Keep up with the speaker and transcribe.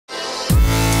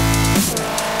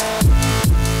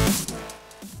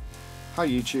Hi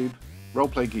YouTube,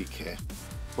 Roleplay-Geek here.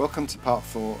 Welcome to part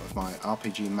 4 of my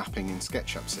RPG mapping in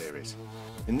Sketchup series.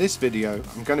 In this video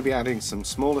I'm going to be adding some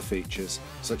smaller features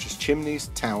such as chimneys,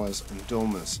 towers and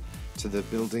dormers to the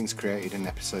buildings created in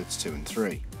episodes 2 and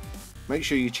 3. Make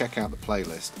sure you check out the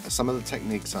playlist as some of the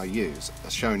techniques I use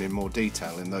are shown in more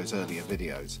detail in those earlier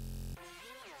videos.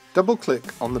 Double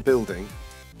click on the building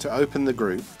to open the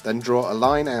group, then draw a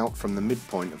line out from the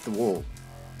midpoint of the wall.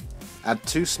 Add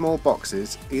 2 small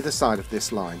boxes either side of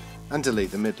this line and delete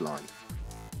the midline.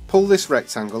 Pull this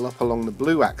rectangle up along the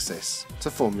blue axis to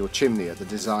form your chimney at the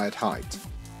desired height.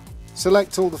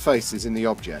 Select all the faces in the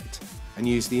object and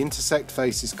use the Intersect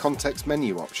Faces context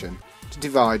menu option to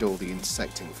divide all the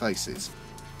intersecting faces.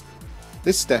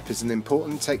 This step is an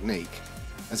important technique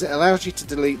as it allows you to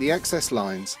delete the excess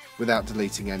lines without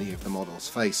deleting any of the model's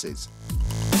faces.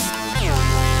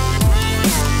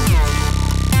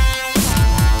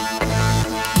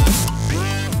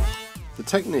 The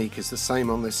technique is the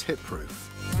same on this hip roof.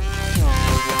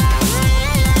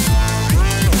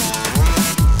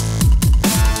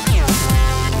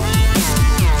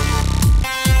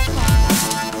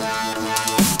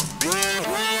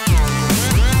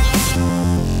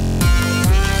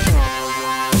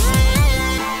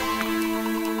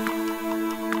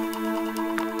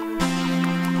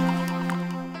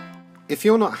 If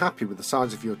you're not happy with the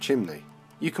size of your chimney,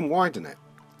 you can widen it.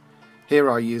 Here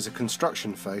I use a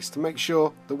construction face to make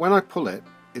sure that when I pull it,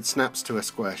 it snaps to a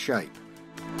square shape.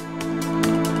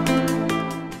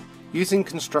 Using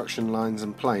construction lines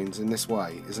and planes in this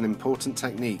way is an important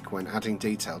technique when adding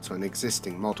detail to an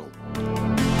existing model.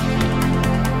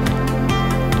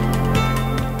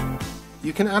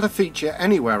 You can add a feature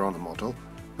anywhere on a model,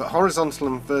 but horizontal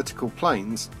and vertical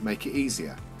planes make it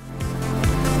easier.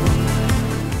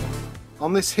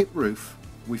 On this hip roof,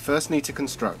 we first need to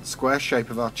construct the square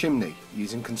shape of our chimney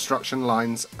using construction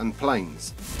lines and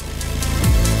planes.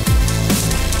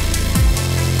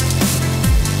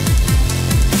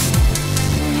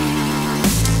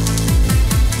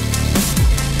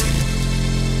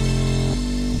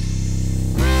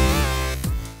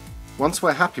 Once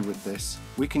we're happy with this,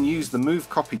 we can use the Move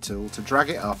Copy tool to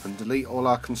drag it up and delete all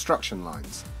our construction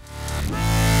lines.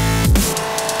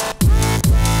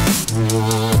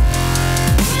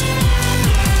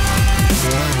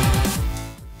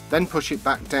 Then push it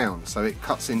back down so it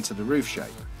cuts into the roof shape.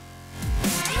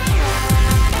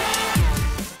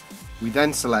 We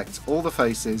then select all the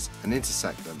faces and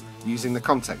intersect them using the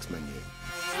context menu.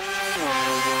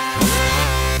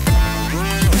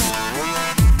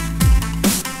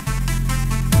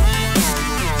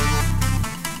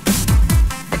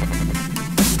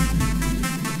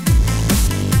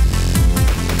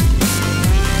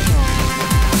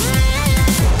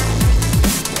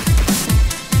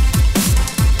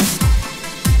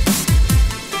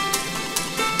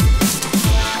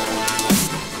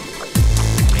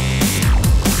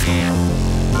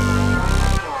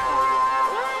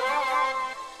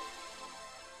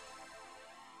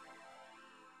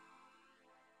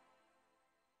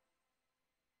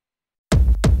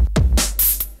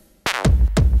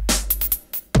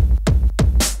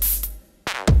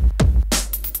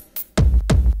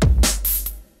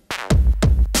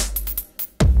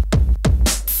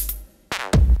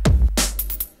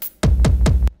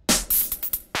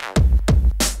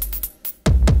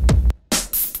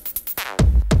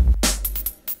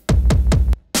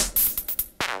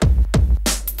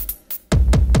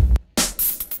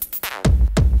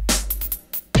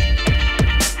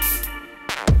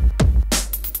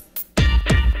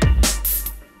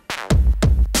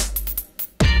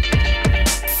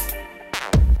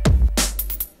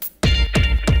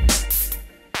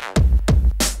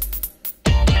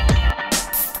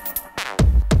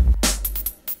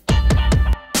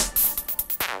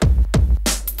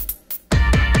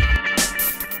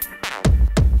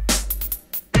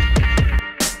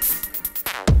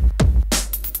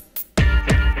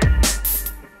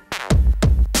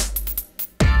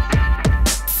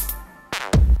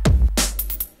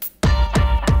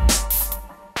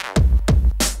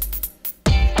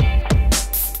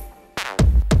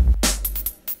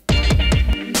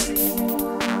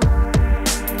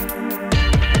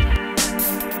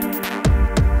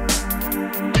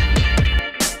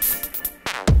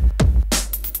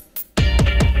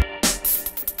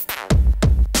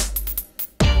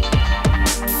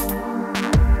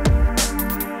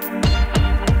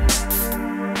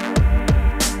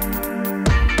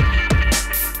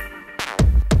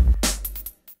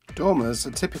 Dormers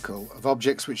are typical of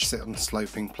objects which sit on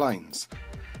sloping planes.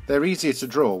 They're easier to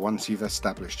draw once you've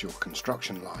established your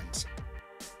construction lines.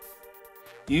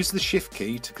 Use the Shift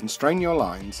key to constrain your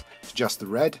lines to just the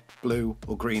red, blue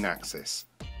or green axis.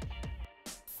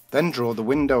 Then draw the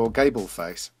window or gable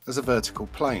face as a vertical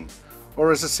plane, or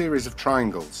as a series of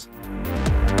triangles.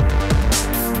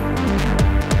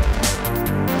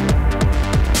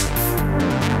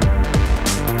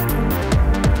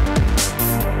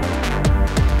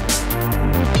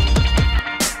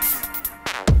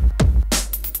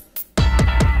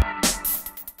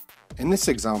 In this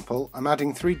example, I'm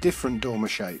adding 3 different dormer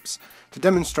shapes to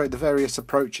demonstrate the various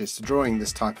approaches to drawing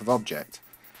this type of object.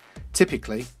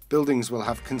 Typically, buildings will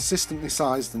have consistently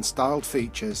sized and styled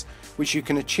features which you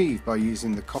can achieve by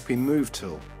using the Copy Move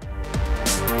tool.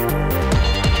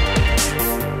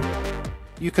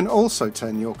 You can also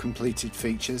turn your completed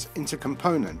features into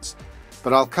components,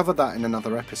 but I'll cover that in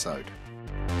another episode.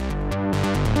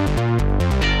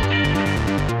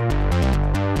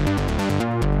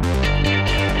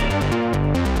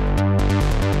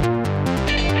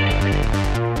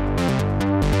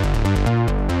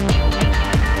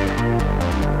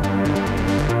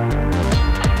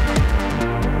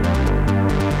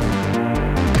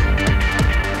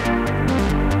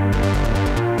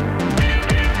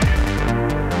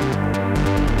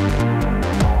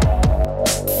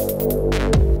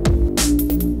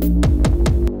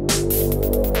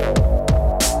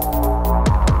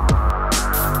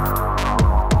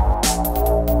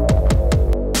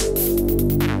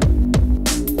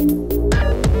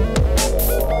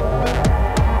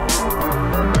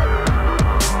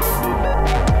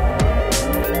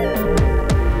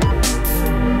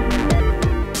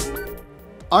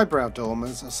 Eyebrow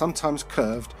dormers are sometimes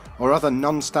curved or other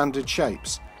non-standard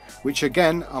shapes, which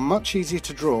again are much easier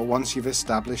to draw once you've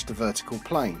established a vertical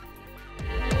plane.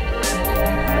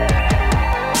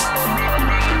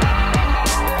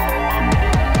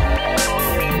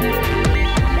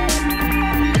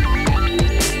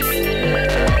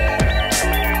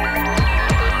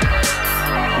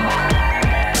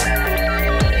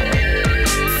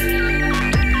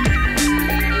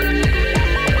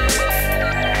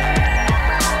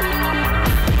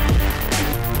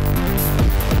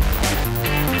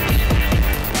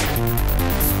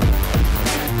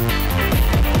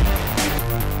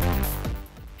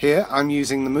 Here I'm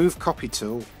using the Move Copy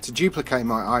tool to duplicate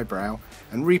my eyebrow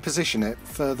and reposition it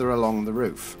further along the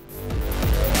roof.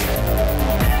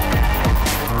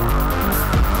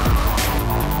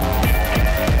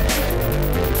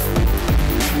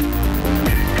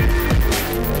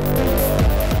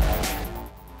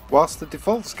 Whilst the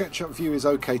default SketchUp view is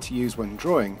okay to use when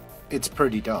drawing, it's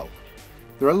pretty dull.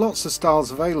 There are lots of styles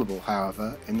available,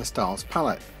 however, in the Styles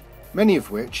palette, many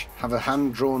of which have a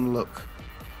hand-drawn look,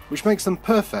 which makes them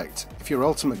perfect if your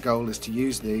ultimate goal is to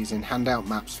use these in handout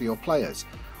maps for your players,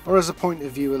 or as a point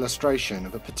of view illustration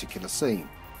of a particular scene.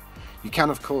 You can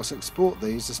of course export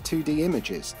these as 2D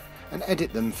images and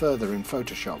edit them further in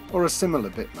Photoshop or a similar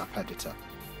bitmap editor.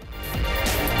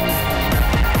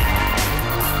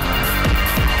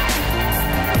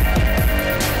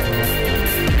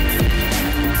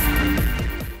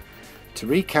 To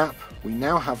recap, we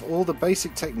now have all the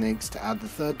basic techniques to add the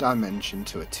third dimension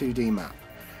to a 2D map,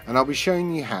 and I'll be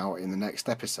showing you how in the next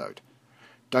episode.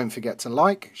 Don't forget to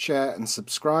like, share and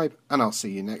subscribe, and I'll see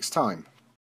you next time.